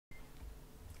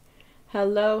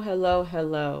Hello, hello,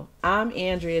 hello. I'm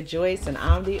Andrea Joyce, and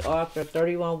I'm the author of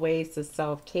 31 Ways to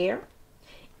Self-Care.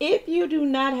 If you do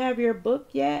not have your book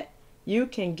yet, you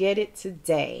can get it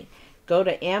today. Go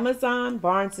to Amazon,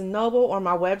 Barnes& and Noble, or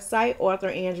my website,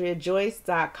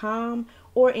 authorandreajoyce.com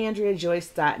or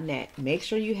andreajoyce.net. Make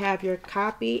sure you have your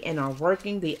copy and are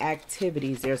working the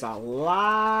activities. There's a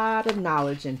lot of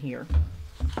knowledge in here.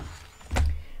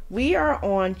 We are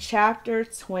on chapter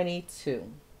 22.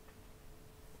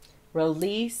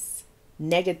 Release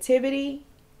negativity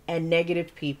and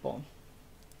negative people.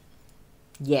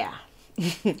 Yeah.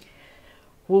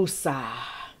 Woosah.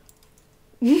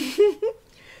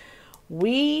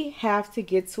 We have to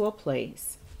get to a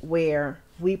place where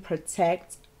we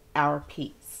protect our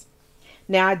peace.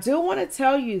 Now, I do want to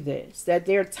tell you this, that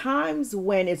there are times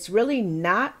when it's really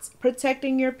not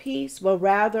protecting your peace, but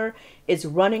rather it's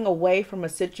running away from a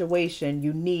situation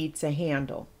you need to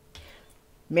handle.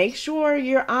 Make sure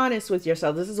you're honest with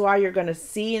yourself. This is why you're going to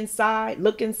see inside,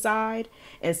 look inside,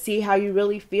 and see how you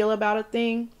really feel about a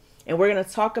thing. And we're going to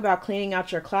talk about cleaning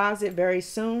out your closet very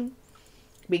soon,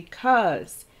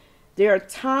 because there are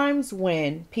times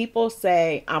when people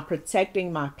say, I'm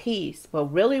protecting my peace,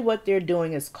 but really what they're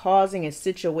doing is causing a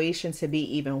situation to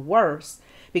be even worse,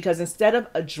 because instead of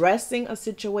addressing a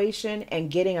situation and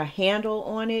getting a handle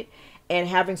on it and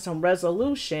having some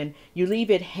resolution, you leave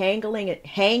it hanging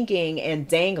and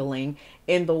dangling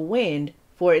in the wind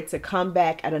for it to come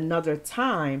back at another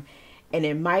time, and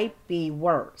it might be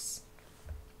worse.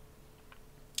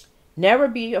 Never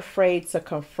be afraid to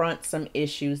confront some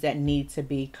issues that need to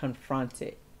be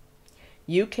confronted.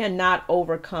 You cannot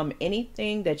overcome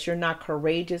anything that you're not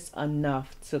courageous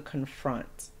enough to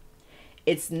confront.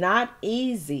 It's not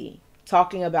easy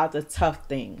talking about the tough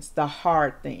things, the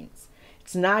hard things.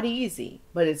 It's not easy,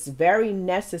 but it's very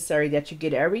necessary that you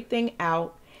get everything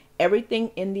out,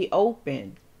 everything in the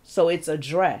open, so it's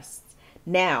addressed.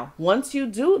 Now, once you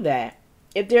do that,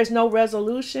 if there's no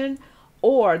resolution,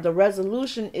 or the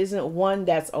resolution isn't one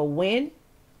that's a win,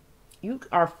 you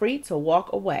are free to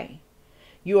walk away.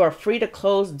 You are free to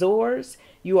close doors.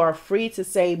 You are free to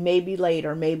say maybe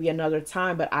later, maybe another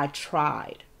time, but I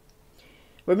tried.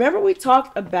 Remember we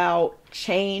talked about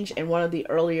change in one of the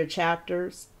earlier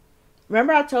chapters?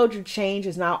 Remember I told you change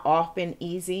is not often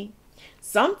easy?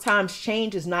 Sometimes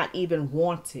change is not even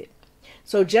wanted.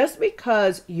 So just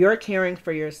because you're caring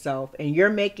for yourself and you're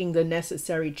making the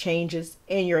necessary changes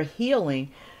and you're healing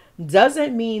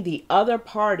doesn't mean the other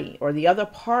party or the other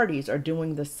parties are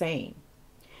doing the same.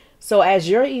 So as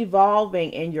you're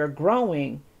evolving and you're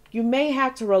growing, you may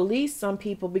have to release some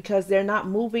people because they're not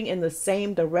moving in the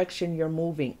same direction you're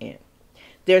moving in.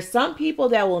 There's some people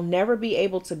that will never be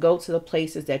able to go to the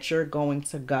places that you're going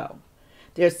to go.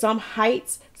 There's some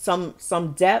heights, some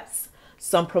depths,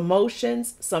 some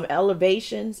promotions, some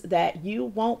elevations that you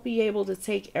won't be able to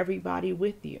take everybody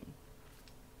with you.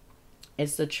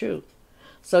 It's the truth.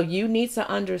 So you need to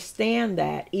understand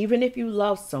that even if you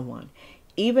love someone,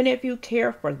 even if you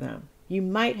care for them, you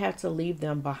might have to leave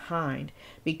them behind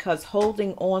because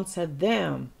holding on to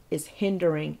them is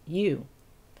hindering you.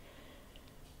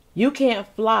 You can't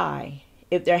fly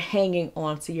if they're hanging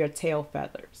on to your tail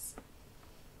feathers.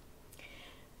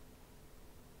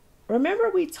 Remember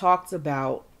we talked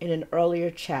about in an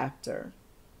earlier chapter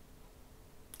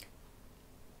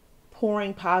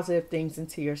pouring positive things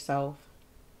into yourself,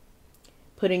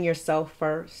 putting yourself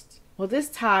first. Well, this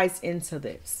ties into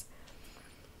this.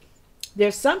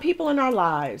 There's some people in our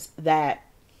lives that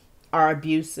are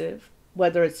abusive,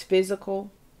 whether it's physical,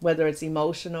 whether it's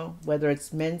emotional, whether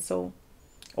it's mental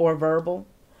or verbal.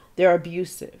 They're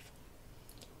abusive.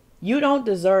 You don't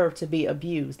deserve to be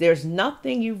abused. There's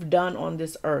nothing you've done on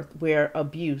this earth where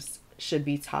abuse should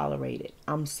be tolerated.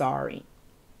 I'm sorry.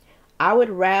 I would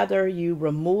rather you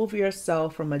remove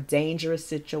yourself from a dangerous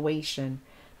situation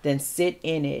than sit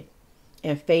in it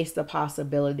and face the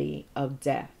possibility of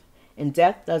death. And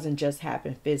death doesn't just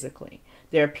happen physically.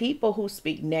 There are people who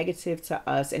speak negative to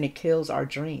us and it kills our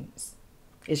dreams.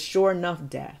 It's sure enough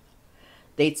death.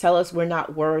 They tell us we're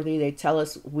not worthy. They tell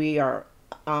us we are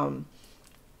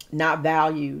not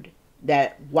valued,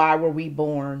 that why were we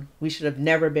born? We should have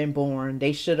never been born.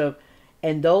 They should have.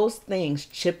 And those things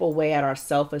chip away at our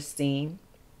self-esteem.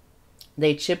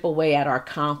 They chip away at our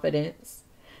confidence.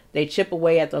 They chip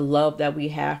away at the love that we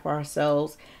have for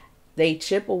ourselves. They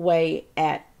chip away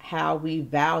at how we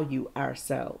value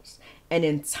ourselves. And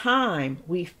in time,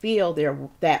 we feel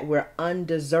that we're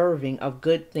undeserving of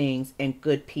good things and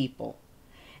good people.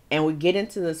 And we get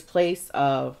into this place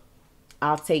of,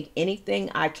 I'll take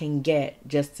anything I can get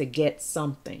just to get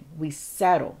something. We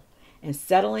settle. And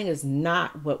settling is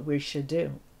not what we should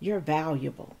do. You're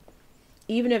valuable.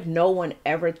 Even if no one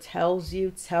ever tells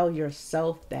you, tell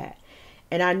yourself that.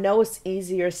 And I know it's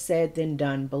easier said than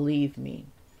done, believe me.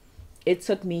 It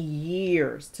took me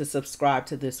years to subscribe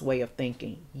to this way of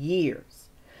thinking. Years.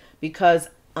 Because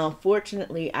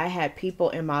unfortunately, I had people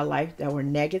in my life that were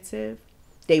negative.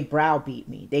 They browbeat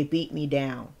me. They beat me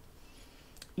down.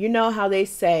 You know how they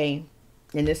say,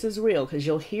 and this is real because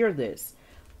you'll hear this,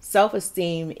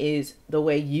 self-esteem is the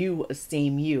way you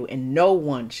esteem you, and no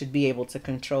one should be able to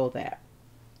control that.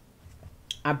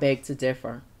 I beg to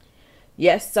differ.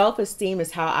 Yes, self-esteem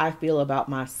is how I feel about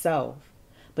myself.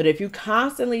 But if you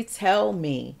constantly tell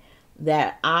me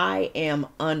that I am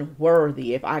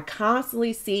unworthy, if I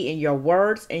constantly see in your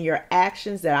words and your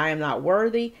actions that I am not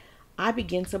worthy, I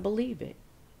begin to believe it.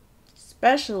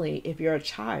 Especially if you're a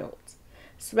child.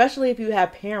 Especially if you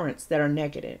have parents that are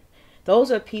negative.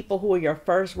 Those are people who are your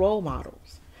first role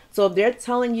models. So if they're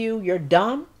telling you you're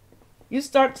dumb, you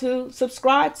start to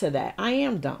subscribe to that. I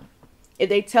am dumb. If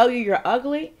they tell you you're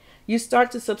ugly, you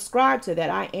start to subscribe to that.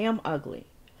 I am ugly.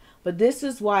 But this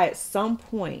is why at some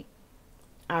point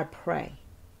I pray,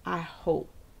 I hope,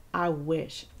 I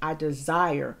wish, I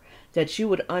desire that you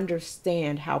would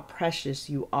understand how precious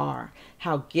you are,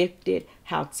 how gifted,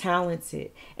 how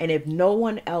talented. And if no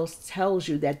one else tells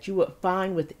you, that you would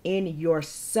find within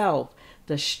yourself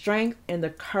the strength and the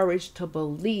courage to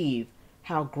believe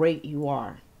how great you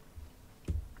are.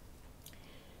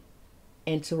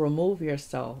 And to remove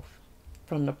yourself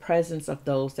from the presence of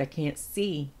those that can't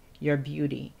see your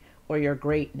beauty or your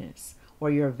greatness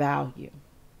or your value.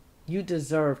 You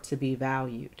deserve to be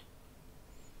valued.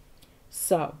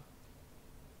 So,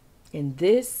 in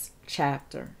this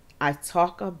chapter, I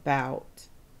talk about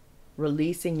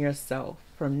releasing yourself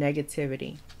from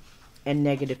negativity and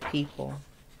negative people.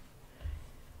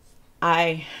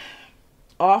 I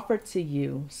offer to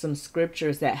you some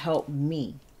scriptures that help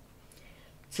me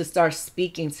to start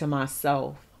speaking to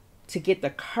myself, to get the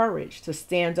courage to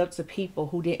stand up to people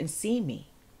who didn't see me.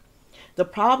 The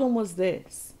problem was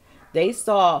this: they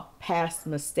saw past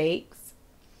mistakes.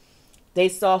 They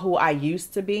saw who I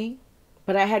used to be,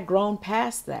 but I had grown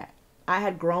past that. I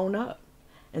had grown up,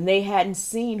 and they hadn't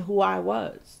seen who I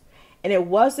was. And it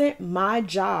wasn't my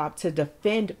job to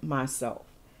defend myself.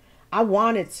 I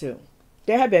wanted to.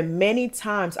 There have been many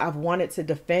times I've wanted to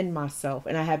defend myself,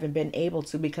 and I haven't been able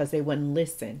to because they wouldn't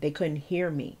listen. They couldn't hear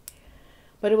me.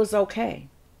 But it was okay.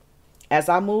 As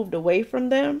I moved away from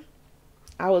them,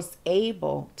 I was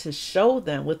able to show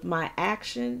them with my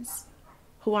actions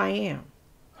who I am.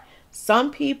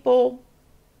 Some people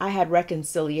I had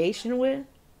reconciliation with,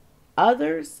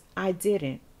 others I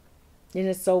didn't. And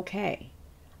it's okay.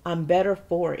 I'm better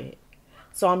for it.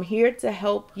 So I'm here to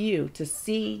help you to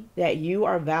see that you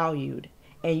are valued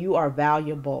and you are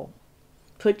valuable.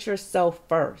 Put yourself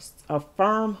first.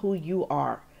 Affirm who you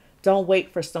are. Don't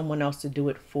wait for someone else to do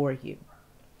it for you.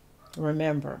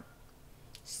 Remember,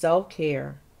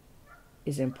 self-care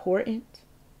is important,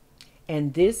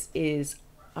 and this is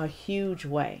a huge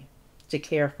way to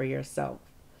care for yourself.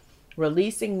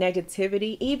 Releasing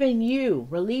negativity, even you,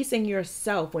 releasing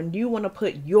yourself when you want to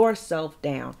put yourself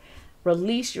down.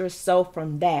 Release yourself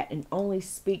from that and only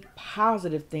speak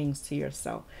positive things to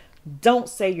yourself. Don't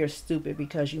say you're stupid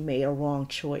because you made a wrong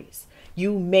choice.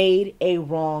 You made a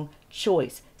wrong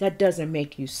choice. That doesn't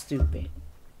make you stupid.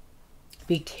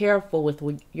 Be careful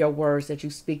with your words that you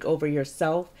speak over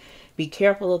yourself. Be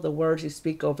careful of the words you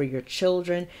speak over your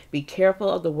children. Be careful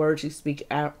of the words you speak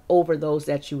out over those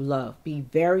that you love. Be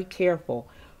very careful.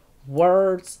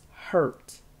 Words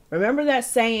hurt. Remember that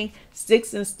saying,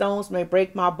 sticks and stones may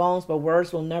break my bones, but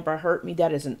words will never hurt me?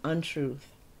 That is an untruth.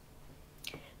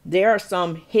 There are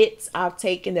some hits I've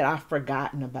taken that I've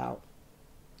forgotten about.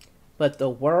 But the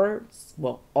words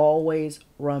will always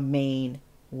remain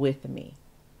with me.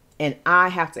 And I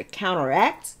have to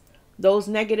counteract those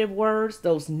negative words,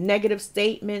 those negative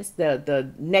statements,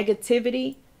 the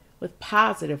negativity with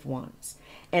positive ones.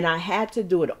 And I had to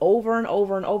do it over and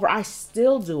over and over. I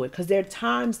still do it because there are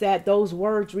times that those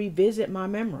words revisit my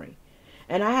memory.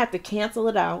 And I have to cancel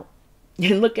it out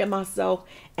and look at myself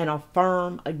and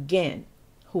affirm again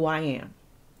who I am.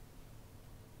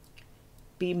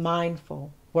 Be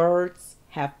mindful. Words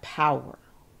have power.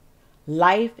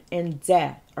 Life and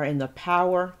death are in the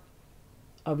power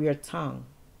of your tongue.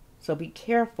 So be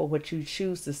careful what you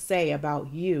choose to say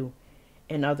about you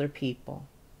and other people.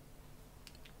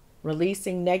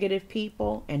 Releasing negative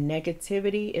people and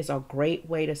negativity is a great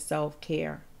way to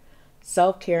self-care.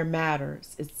 Self-care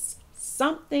matters. It's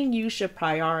something you should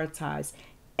prioritize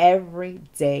every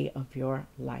day of your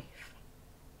life.